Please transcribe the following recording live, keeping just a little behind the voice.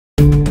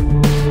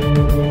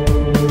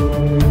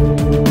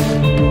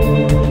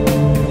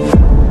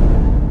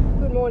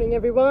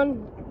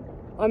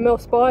I'm Mel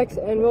Spikes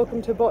and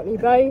welcome to Botany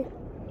Bay.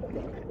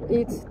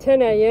 It's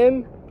 10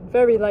 AM,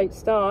 very late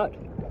start.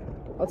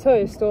 I'll tell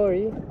you a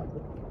story.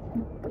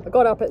 I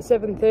got up at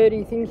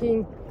 7:30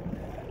 thinking,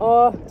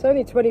 oh, it's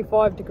only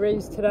 25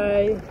 degrees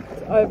today,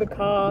 it's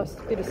overcast,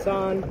 a bit of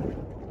sun,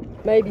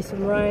 maybe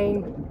some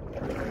rain.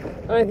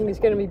 I don't think it's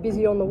going to be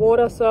busy on the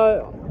water,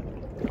 so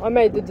I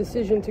made the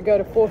decision to go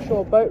to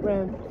Foreshore Boat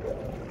Ramp,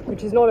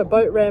 which is not a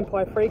boat ramp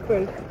I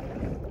frequent.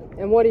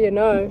 And what do you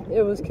know,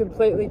 it was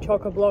completely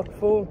chock-a-block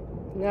full.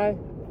 You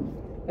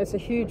know, it's a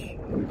huge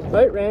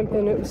boat ramp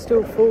and it was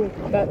still full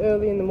that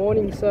early in the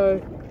morning, so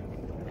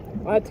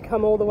I had to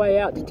come all the way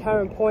out to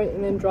Tarrant Point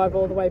and then drive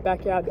all the way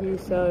back out here,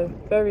 so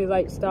very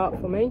late start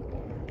for me.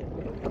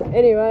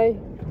 Anyway,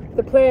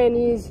 the plan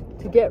is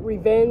to get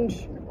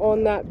revenge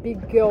on that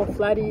big girl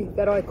flatty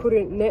that I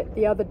couldn't net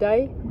the other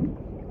day.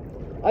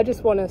 I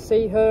just want to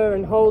see her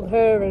and hold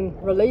her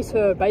and release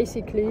her,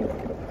 basically.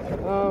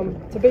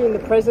 To be in the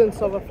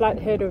presence of a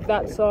flathead of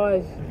that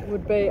size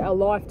would be a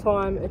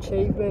lifetime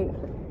achievement.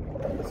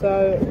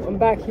 So I'm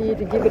back here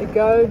to give it a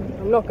go.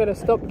 I'm not going to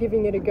stop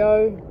giving it a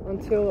go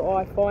until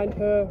I find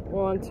her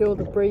or until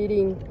the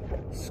breeding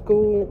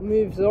school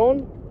moves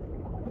on.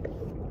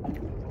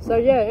 So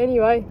yeah,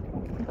 anyway,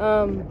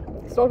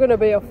 it's not going to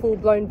be a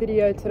full-blown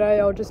video today.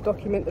 I'll just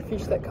document the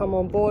fish that come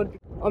on board.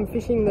 I'm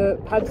fishing the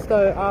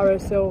Padstow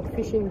RSL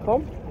fishing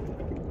comp,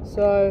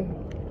 so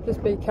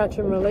just be catch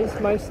and release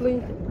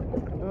mostly.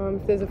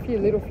 If there's a few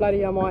little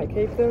flatty, I might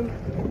keep them.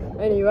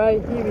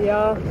 Anyway, here we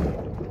are,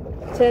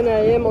 10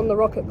 AM on the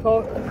rocket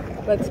clock.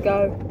 Let's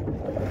go.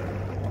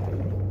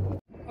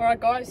 Alright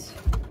guys,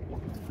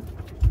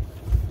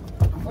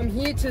 I'm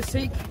here to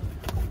seek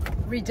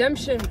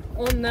redemption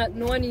on that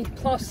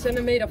 90+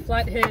 centimetre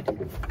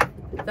flathead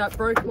that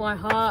broke my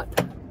heart.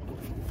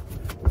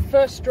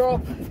 First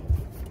drop,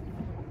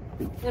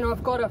 and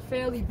I've got a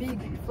fairly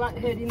big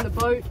flathead in the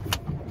boat.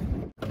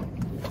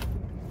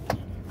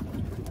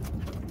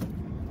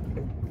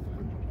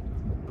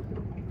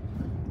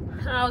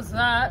 How's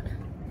that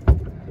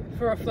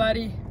for a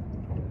flatty?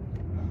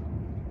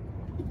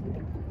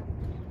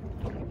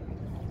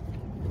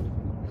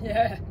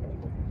 Yeah.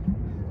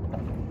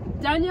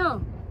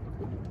 Daniel!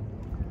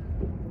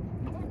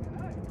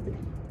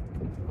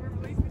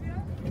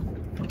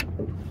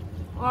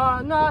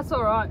 No, it's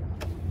alright.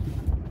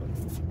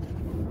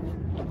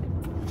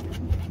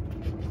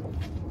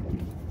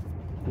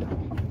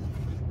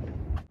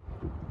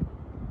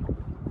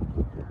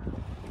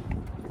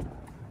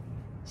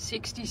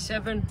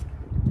 $67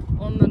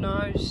 on the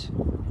nose.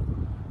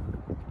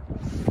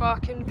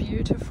 Fucking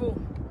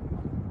beautiful.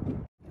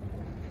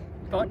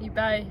 Botany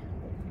Bay.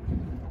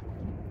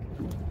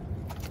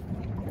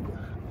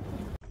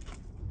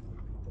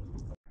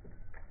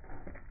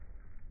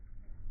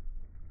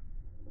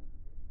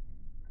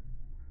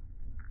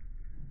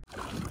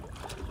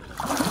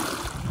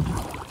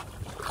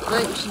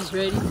 I think she's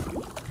ready.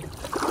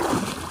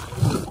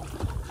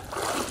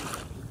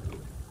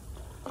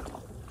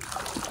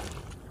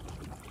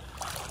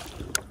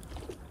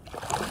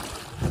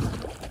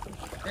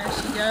 There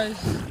she goes.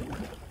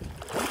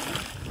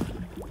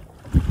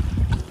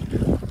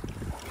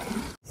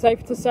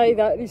 Safe to say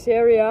that this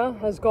area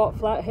has got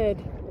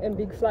flathead, and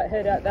big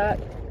flathead at that.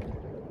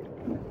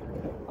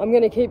 I'm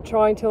going to keep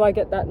trying till I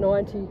get that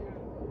 90.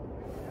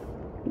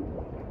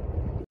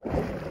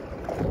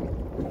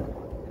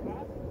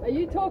 Are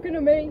you talking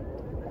to me?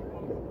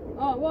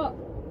 Oh, what?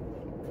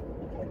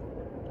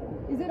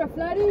 Is it a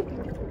flatty?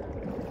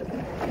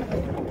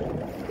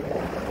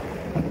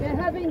 They're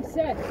having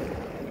sex.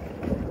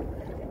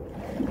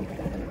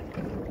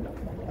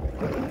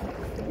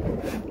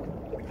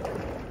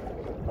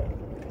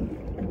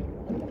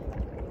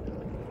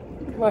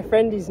 My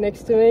friend is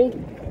next to me.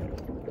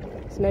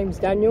 His name's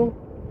Daniel,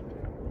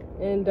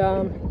 and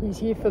he's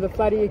here for the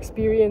flatty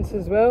experience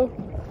as well.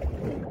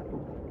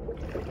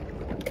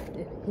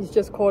 He's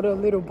just caught a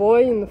little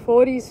boy in the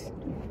 40s.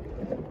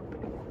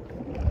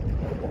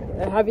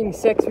 They're having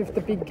sex with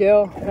the big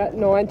girl at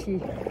 90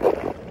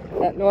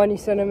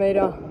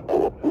 centimetre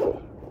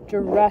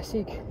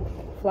Jurassic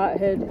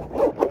flathead.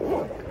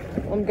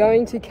 I'm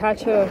going to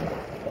catch her.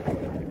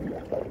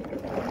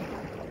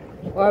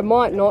 I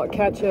might not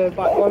catch her,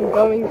 but I'm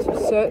going to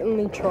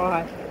certainly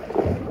try.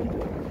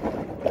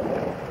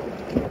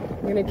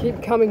 I'm going to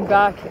keep coming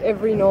back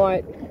every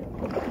night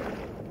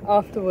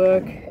after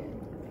work,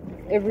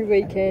 every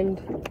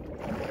weekend,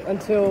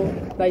 until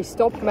they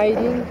stop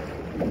mating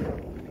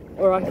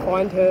or I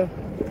find her.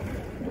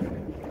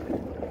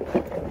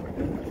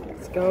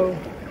 Let's go.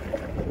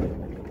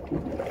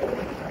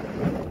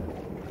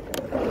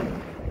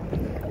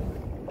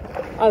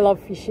 I love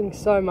fishing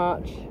so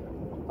much.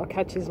 I'll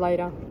catch you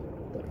later.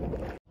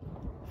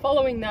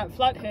 Following that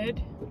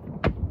flathead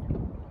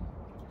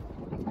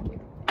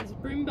is a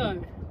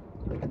brimbo.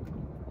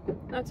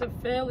 That's a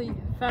fairly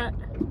fat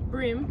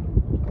brim,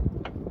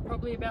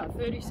 probably about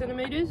 30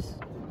 centimetres.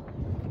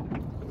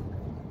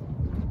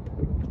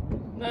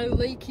 No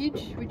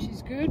leakage, which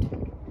is good.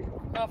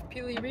 Half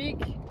pilly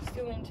rig,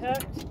 still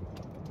intact.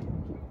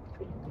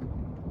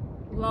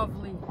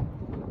 Lovely.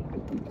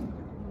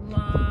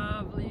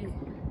 Lovely.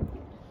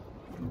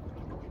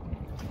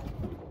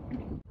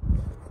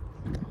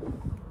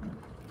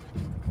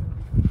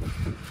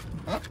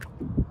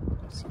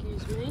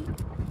 Excuse me.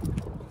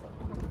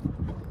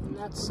 And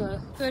that's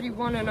a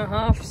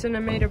 31.5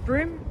 centimetre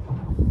bream.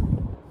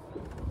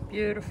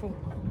 Beautiful.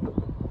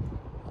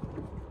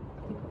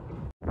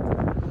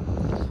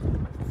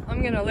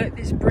 I'm gonna let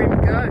this bream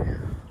go.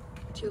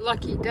 It's your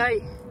lucky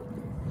day.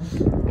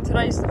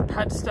 Today's the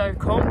Padstow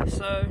comp,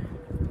 so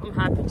I'm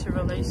happy to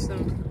release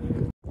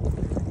them.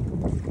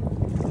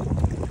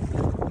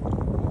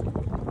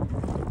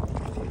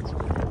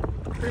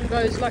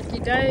 Brimbo's lucky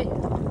day.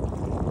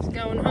 It's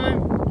going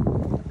home.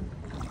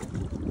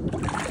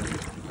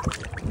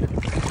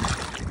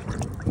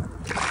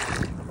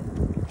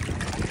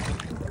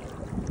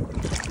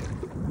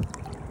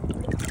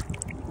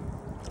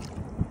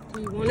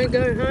 Do you want to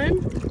go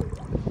home?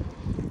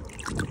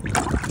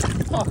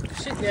 Oh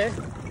shit, yeah.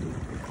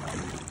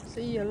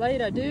 See you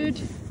later, dude.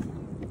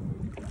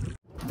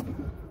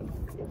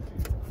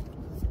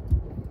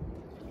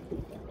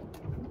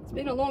 It's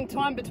been a long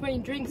time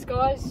between drinks,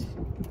 guys.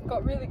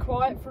 Got really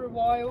quiet for a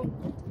while.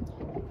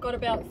 Got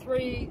about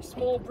 3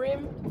 small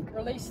brim,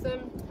 released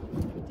them.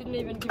 Didn't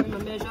even give them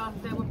a measure.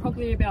 They were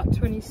probably about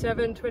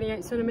 27,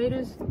 28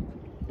 centimeters.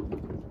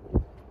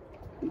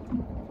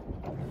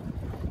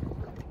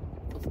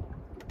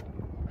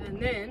 And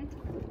then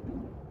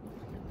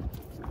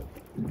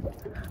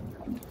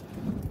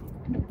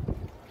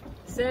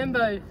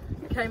Sambo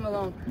came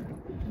along.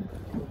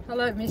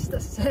 Hello, Mr.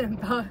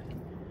 Sambo.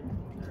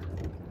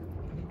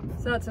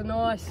 So that's a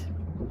nice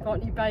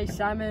Botany Bay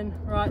salmon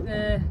right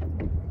there.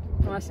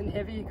 Nice and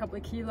heavy, a couple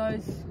of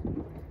kilos.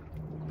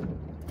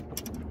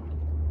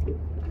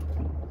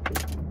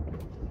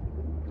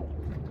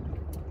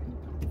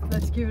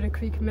 Let's give it a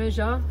quick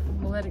measure.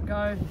 We'll let it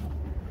go.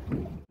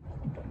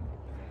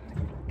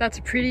 That's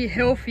a pretty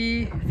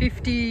healthy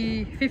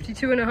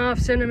 52.5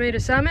 centimetre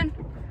salmon.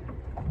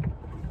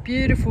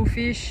 Beautiful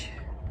fish.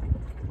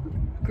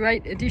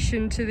 Great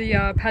addition to the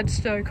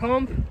Padstow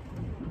comp.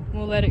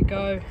 We'll let it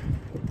go.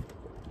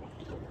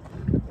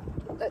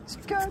 Let's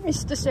go,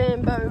 Mr.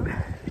 Sambo.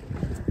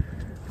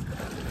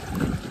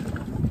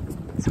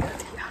 Let's go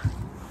here.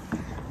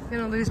 I'm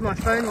gonna lose my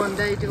phone one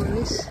day doing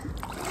this.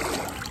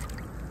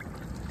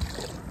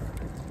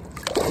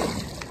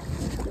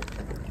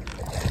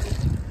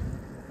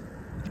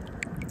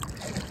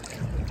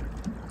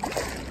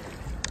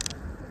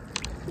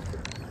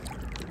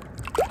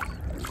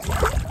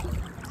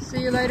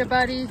 See you later,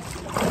 buddy.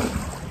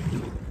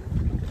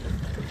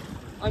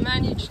 I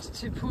managed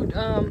to put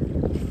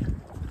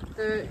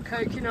the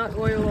coconut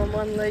oil on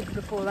one leg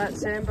before that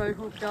Sambo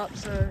hooked up,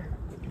 so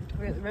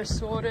we'll get the rest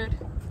sorted,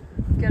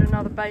 get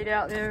another bait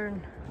out there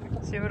and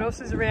see what else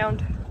is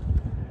around.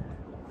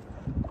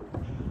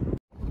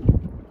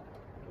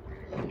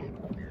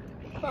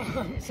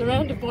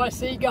 Surrounded by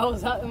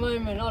seagulls at the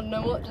moment. I don't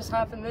know what just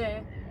happened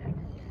there.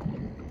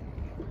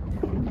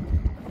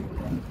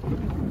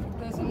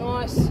 There's a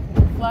nice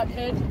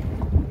flathead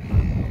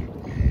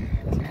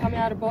to come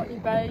out of Botany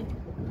Bay.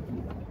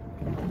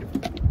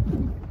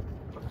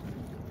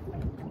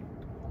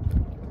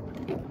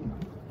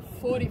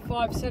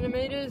 .45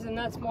 centimetres, and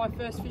that's my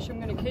first fish I'm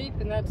going to keep,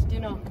 and that's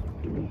dinner.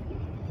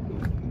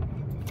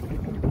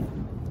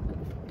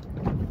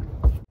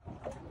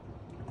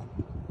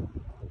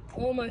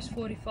 Almost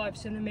 45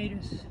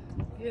 centimetres.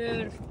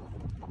 Beautiful.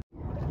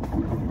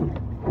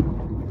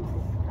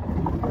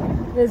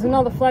 There's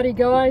another flatty,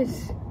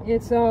 guys.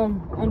 It's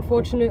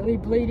unfortunately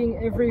bleeding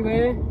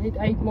everywhere. It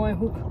ate my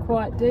hook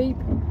quite deep.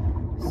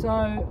 So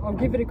I'll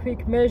give it a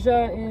quick measure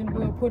and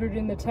we'll put it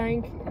in the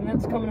tank, and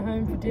that's coming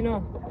home for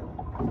dinner.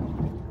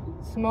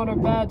 It's not a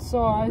bad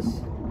size.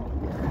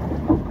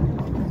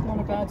 It's not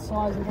a bad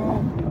size at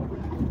all.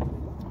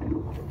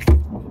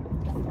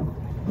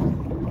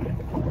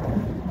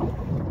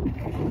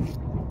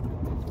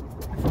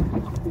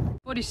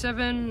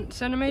 .47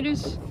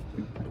 centimetres,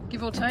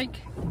 give or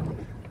take.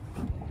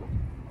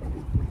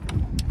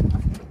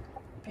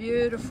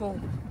 Beautiful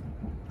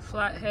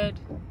flathead.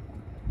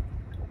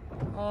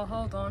 Oh,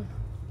 hold on.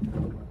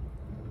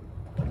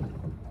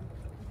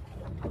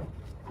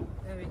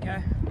 There we go.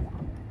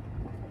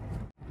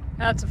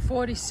 That's a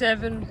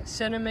 47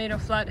 centimetre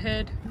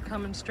flathead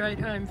coming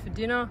straight home for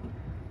dinner.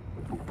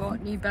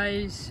 Botany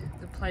Bay's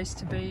the place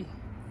to be.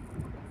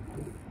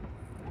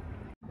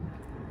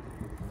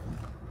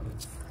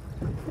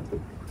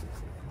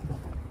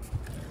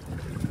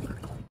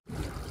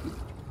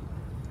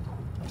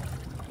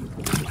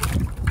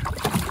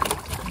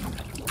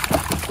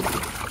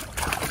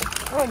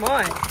 Oh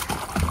my!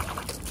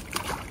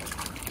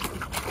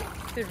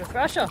 Bit of a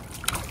thrasher.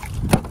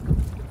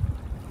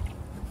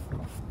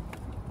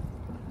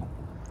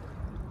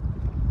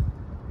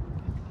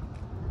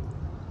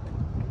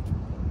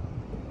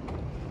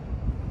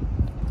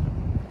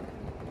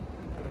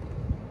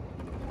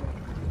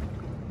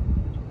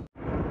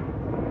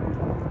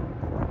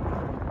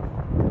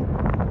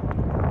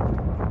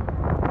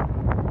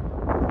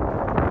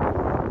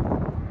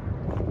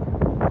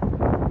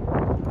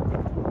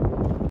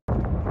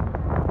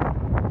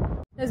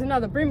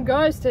 another bream,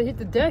 guys, to hit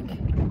the deck.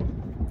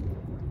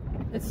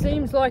 It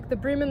seems like the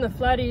bream and the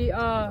flatty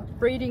are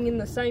breeding in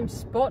the same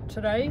spot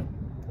today.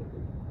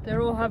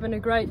 They're all having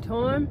a great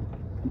time.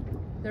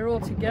 They're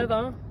all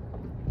together.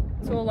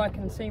 It's all I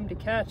can seem to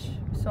catch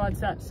besides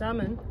that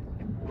salmon.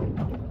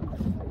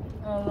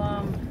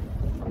 I'll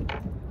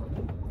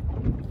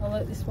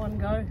let this one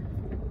go.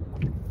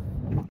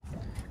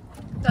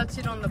 That's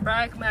it on the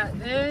brag mat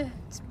there.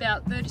 It's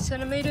about 30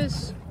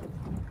 centimeters.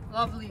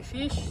 Lovely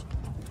fish.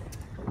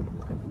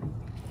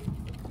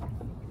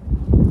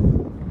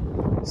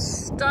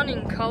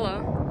 Stunning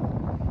color.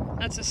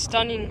 That's a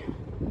stunning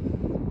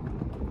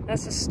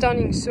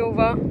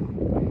silver.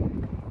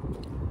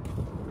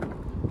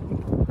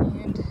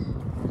 And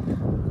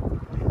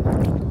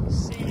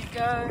see you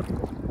go.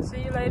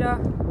 See you later.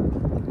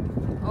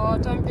 Oh,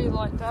 don't be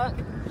like that.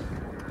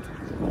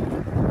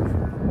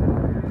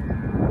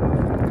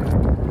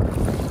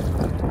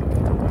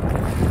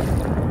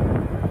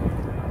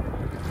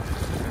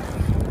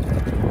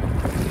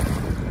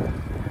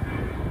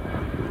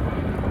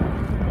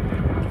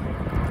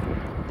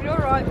 You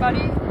alright,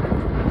 buddy?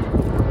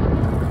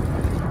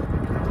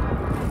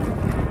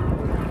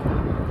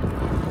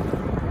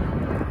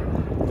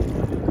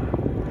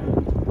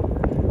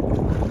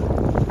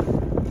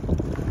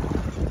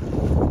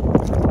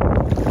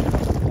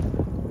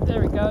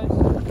 There it goes.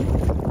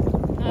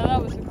 Now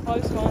that was a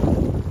close one.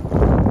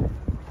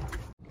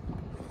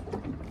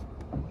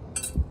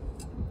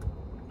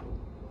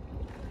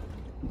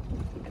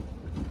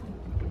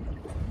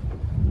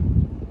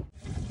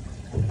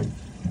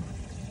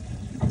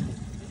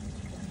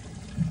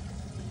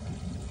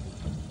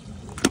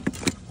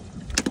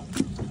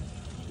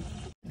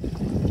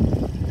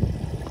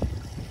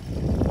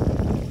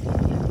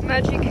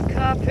 Magic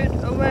carpet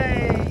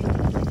away.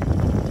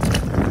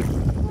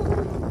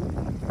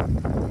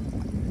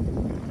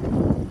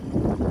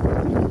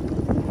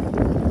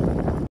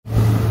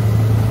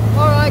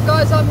 Alright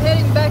guys, I'm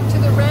heading back to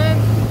the ramp.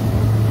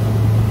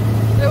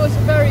 It was a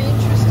very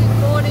interesting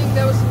morning.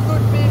 There was some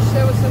good fish,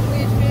 there was some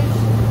weird fish.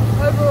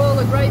 Overall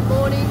a great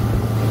morning.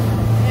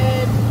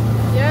 And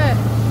yeah,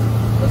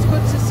 it was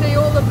good to see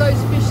all of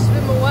those fish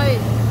swim away.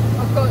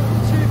 I've got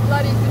 2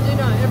 flatty for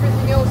dinner,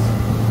 everything else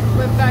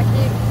went back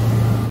in.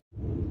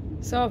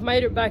 So I've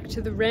made it back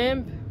to the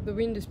ramp. The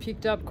wind has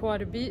picked up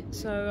quite a bit,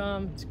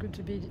 so it's good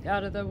to be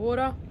out of the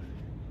water.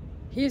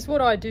 Here's what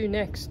I do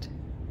next.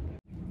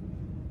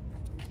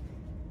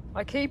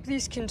 I keep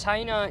this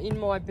container in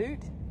my boot,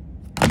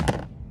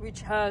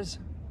 which has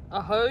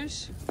a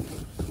hose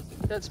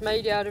that's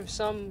made out of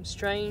some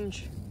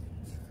strange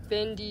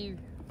bendy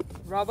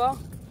rubber.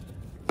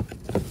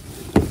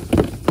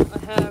 I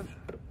have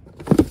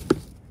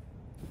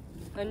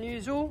a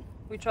nozzle,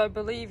 which I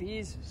believe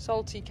is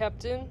Salty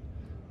Captain.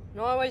 And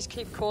I always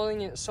keep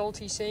calling it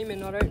Salty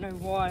Seaman, I don't know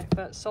why,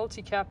 but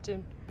Salty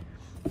Captain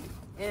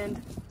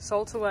and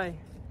Salt Away.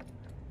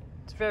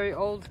 It's a very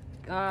old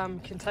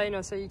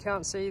container, so you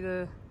can't see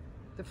the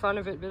front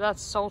of it, but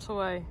that's Salt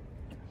Away.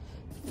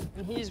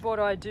 And here's what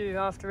I do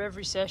after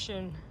every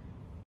session.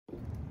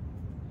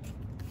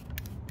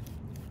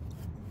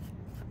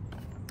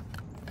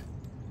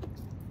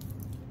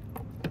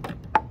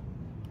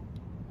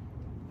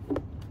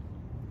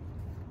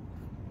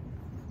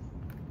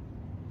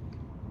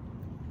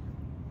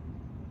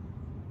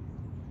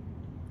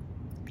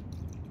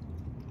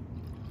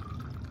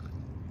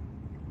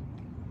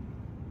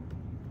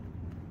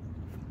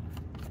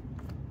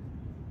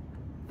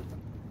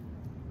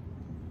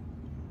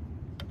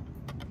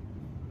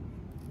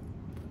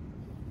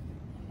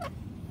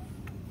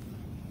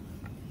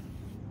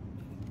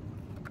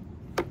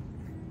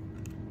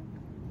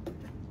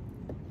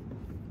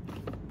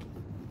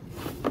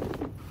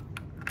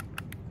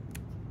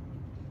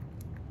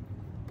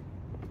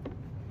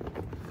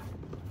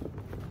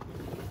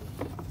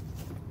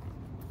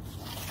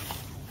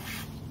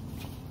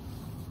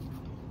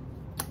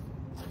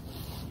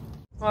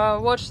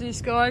 Watch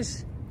this,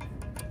 guys.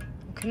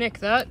 Connect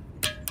that.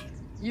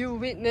 You'll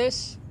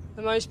witness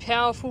the most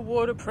powerful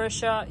water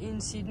pressure in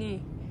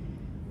Sydney.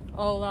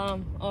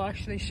 I'll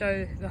actually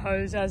show the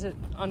hose as it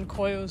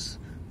uncoils.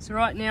 So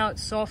right now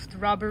it's soft,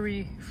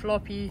 rubbery,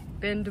 floppy,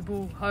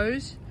 bendable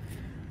hose.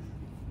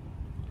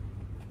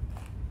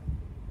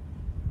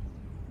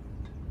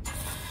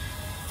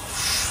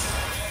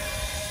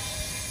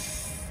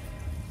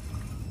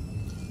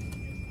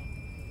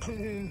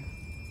 Boom.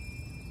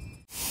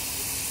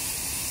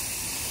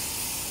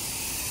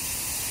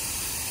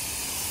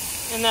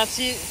 And that's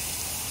it.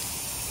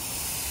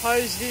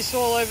 Hose this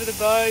all over the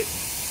boat,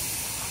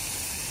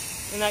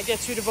 and that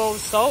gets rid of all the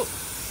salt.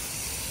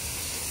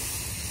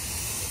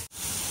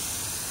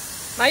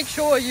 Make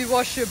sure you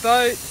wash your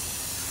boat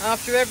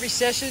after every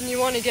session. You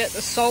want to get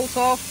the salt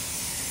off,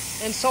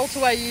 and Salt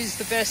Away is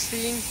the best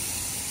thing.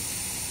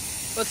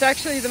 Well, it's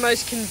actually the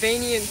most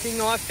convenient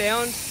thing I've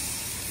found.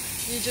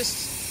 You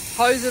just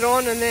hose it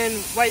on and then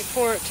wait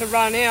for it to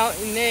run out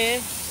in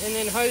there, and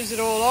then hose it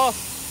all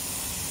off.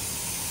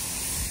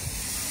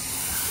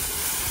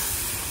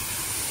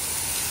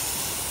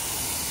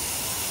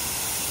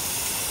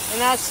 And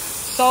that's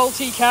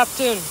Salty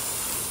Captain,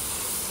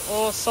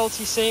 or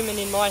Salty Seaman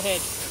in my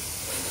head.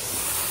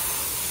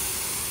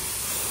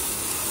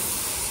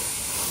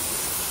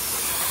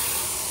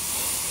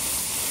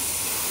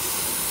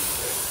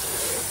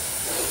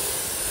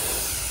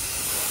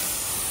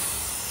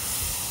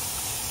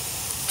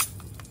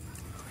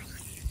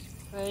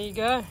 There you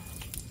go.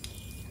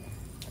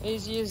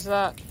 Easy as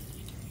that.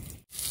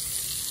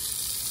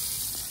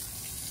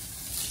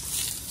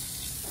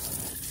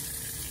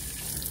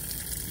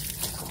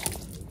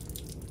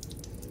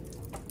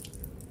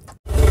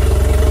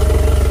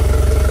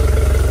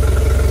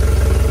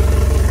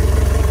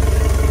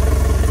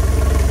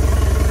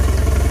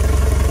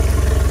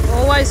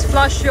 Always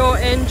flush your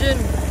engine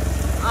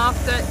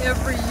after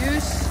every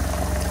use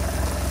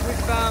with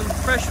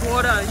fresh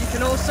water. You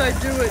can also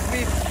do it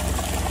with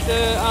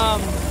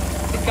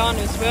the gun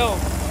as well.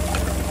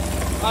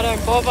 I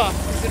don't bother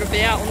because it'll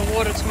be out on the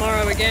water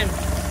tomorrow again.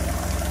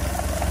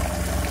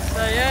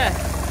 So yeah.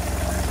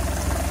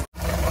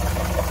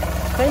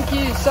 Thank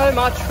you so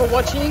much for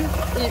watching.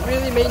 It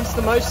really means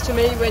the most to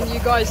me when you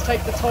guys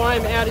take the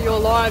time out of your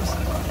lives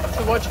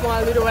to watch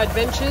my little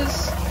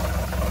adventures.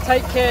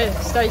 Take care,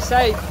 stay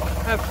safe,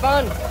 have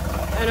fun,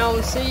 and I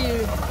will see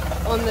you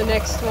on the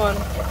next one.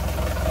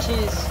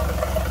 Cheers.